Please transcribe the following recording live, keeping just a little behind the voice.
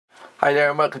Hi there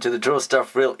and welcome to the Draw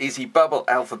Stuff Real Easy Bubble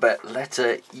alphabet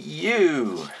letter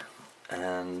U.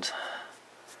 And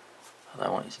what I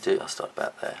want you to do, I'll start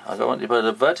about there. I want you to put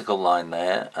a vertical line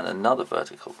there and another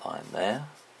vertical line there,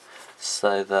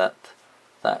 so that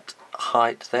that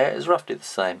height there is roughly the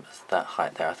same as that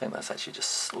height there. I think that's actually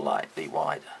just slightly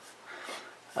wider.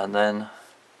 And then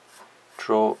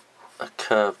draw a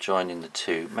curve joining the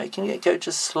two, making it go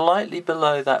just slightly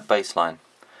below that baseline.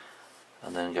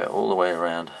 And then go all the way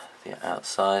around the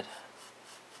outside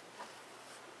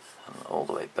and all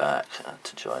the way back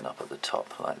to join up at the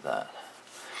top like that.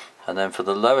 And then for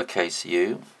the lowercase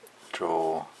u,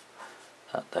 draw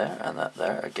that there and that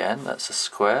there. Again, that's a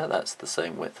square, that's the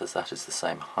same width as that, is the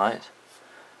same height.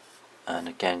 And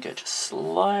again, go just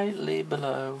slightly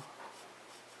below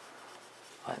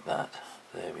like that.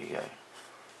 There we go.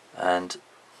 And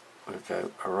we'll go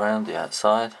around the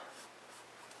outside.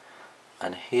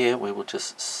 And here we will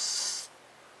just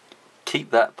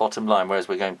keep that bottom line, whereas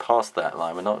we're going past that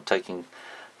line. We're not taking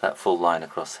that full line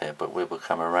across here, but we will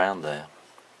come around there.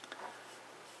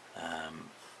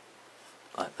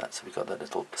 Like that, so we've got that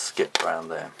little skip around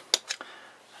there.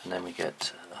 And then we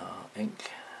get our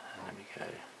ink, and then we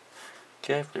go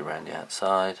carefully around the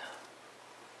outside.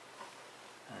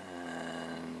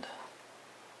 And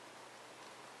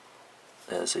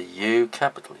there's a U,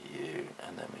 capital U,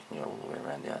 and then we can go all the way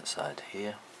around the outside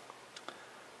here.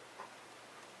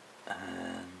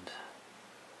 And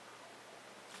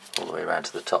all the way around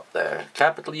to the top there.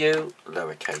 Capital U,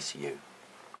 lowercase u.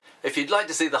 If you'd like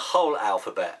to see the whole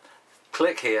alphabet,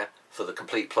 click here for the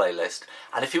complete playlist.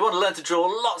 And if you want to learn to draw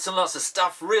lots and lots of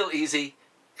stuff real easy,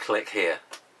 click here.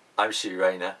 I'm Shoo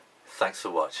Rayner. Thanks for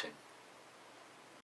watching.